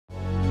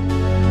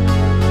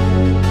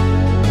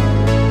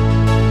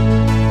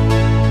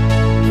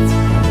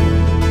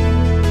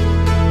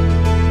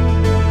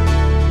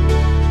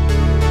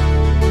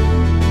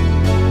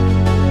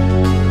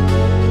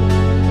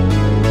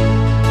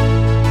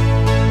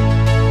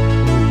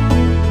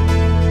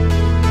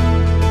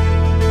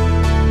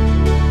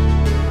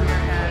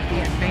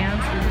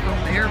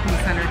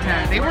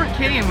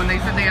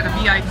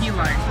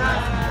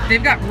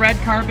They've got red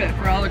carpet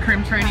for all the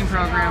Crim training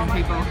program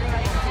people.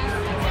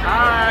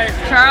 Hi.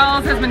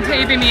 Charles has been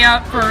taping me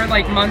up for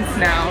like months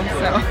now,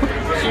 so.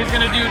 She's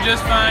gonna do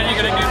just fine.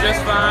 You're gonna do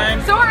just fine.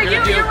 So are you.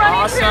 You're running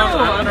awesome. too.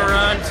 I'm gonna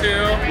run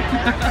too.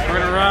 We're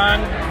gonna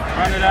run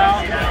it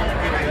out.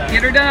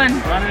 Get her done.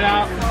 Run it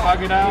out.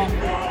 Hug it out.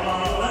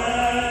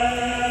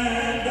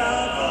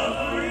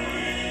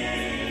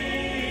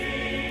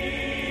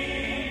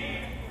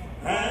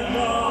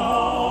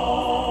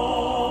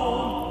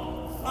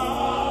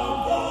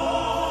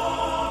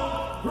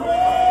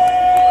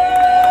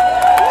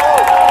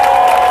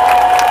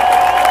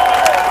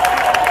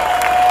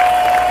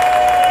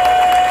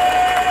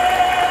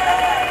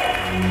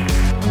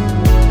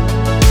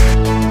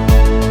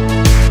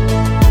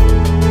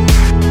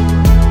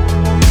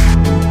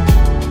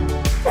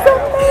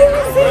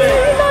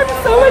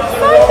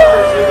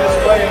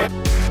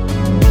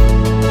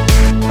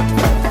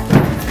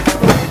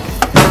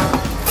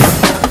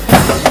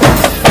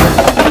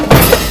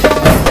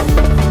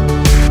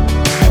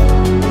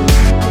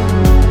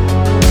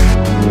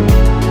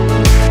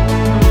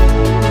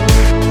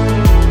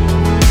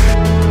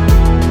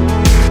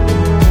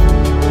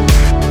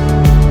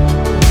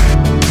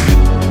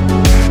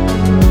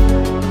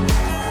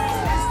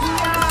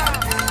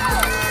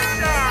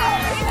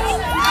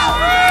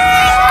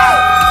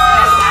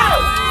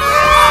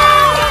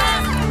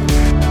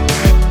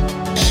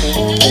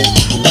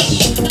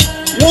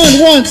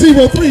 One,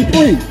 0, 3,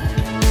 3.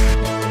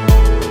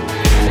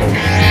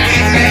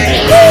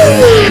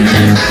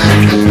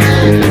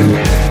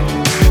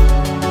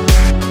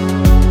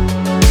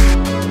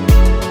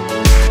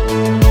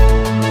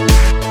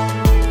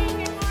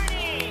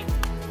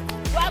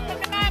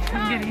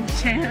 I'm getting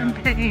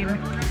champagne.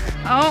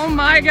 Oh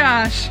my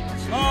gosh.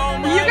 Oh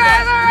my You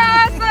guys are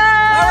awesome.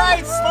 All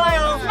right,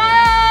 smile.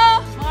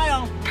 Smile.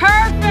 Smile.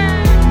 Perfect.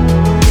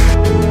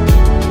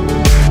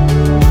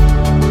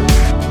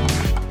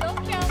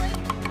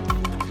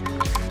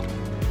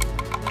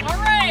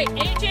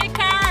 AJ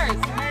Cars!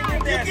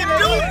 You can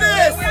do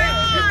this!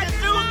 You can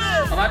do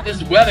this! How about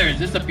this weather? Is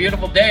this a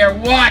beautiful day or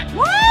what?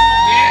 Woo!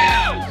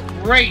 Yeah, it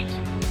was great.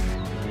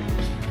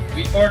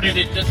 We ordered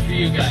it just for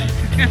you guys.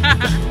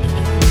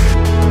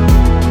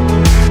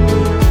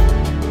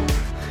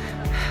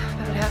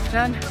 About half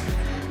done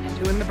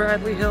and doing the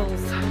Bradley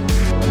Hills.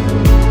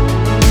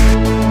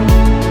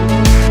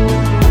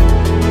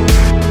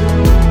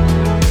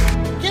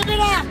 Give it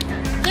up!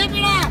 Give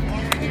it up!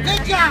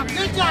 Good job!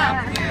 Good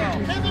job!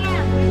 Give it up!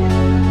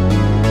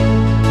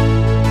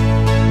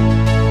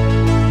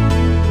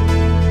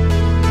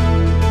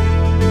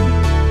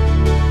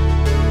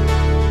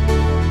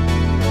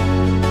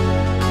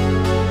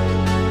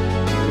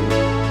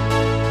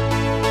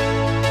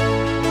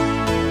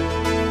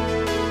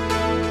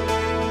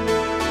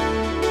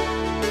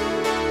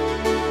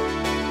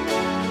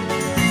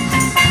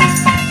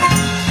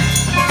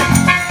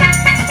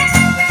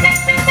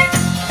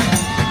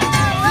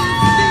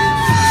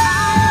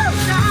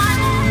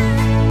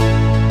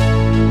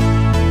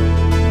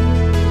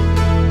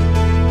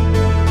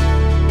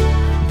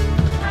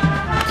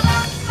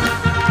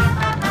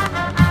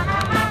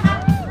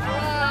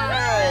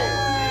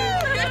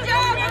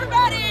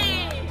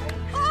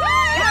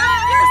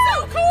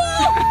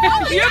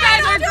 You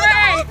guys are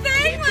great!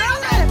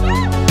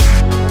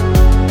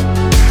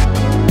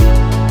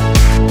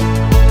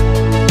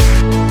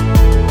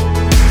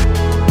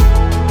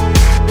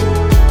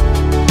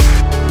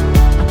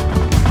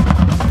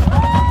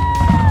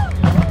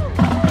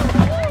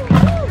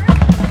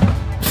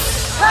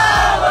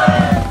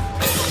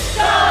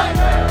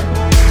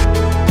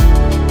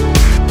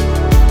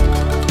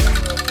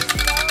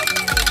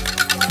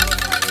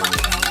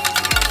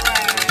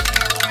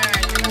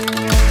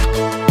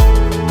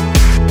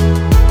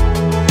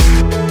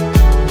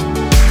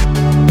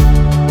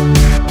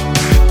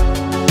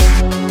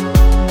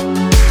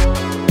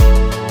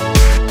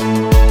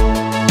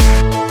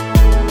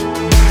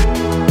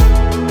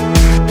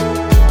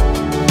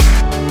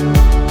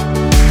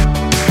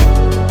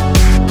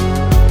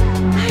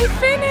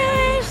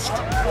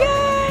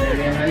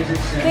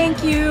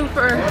 Thank you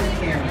for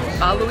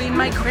following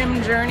my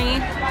Crim journey.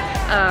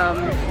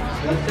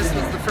 This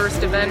was the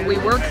first event we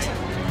worked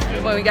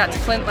when we got to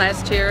Flint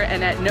last year,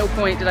 and at no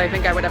point did I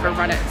think I would ever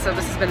run it. So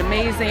this has been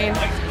amazing.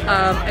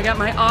 I got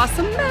my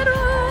awesome medal.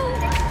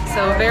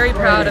 So very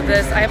proud of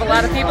this. I have a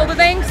lot of people to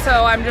thank,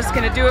 so I'm just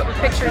gonna do it with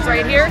pictures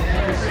right here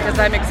because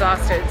I'm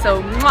exhausted.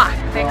 So mwah,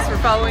 thanks for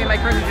following my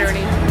Crim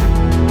journey.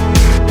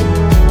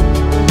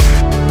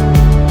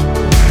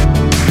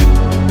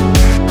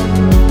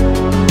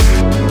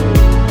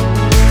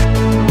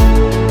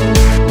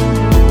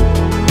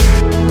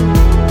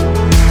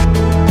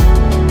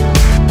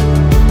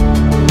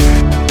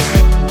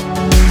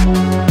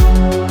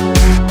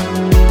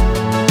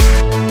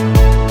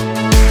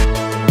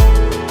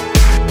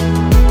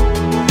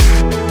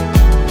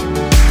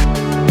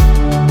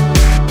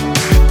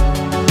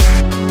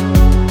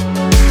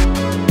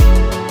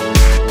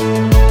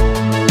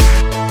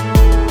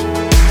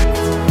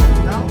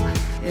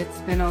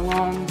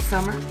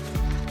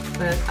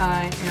 but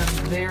I am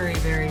very,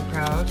 very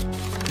proud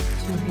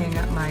to hang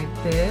up my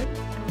bib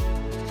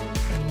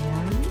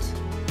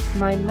and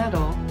my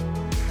medal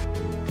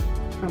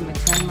from the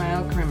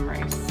 10-mile Crim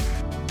race.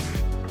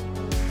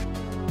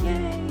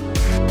 Yay!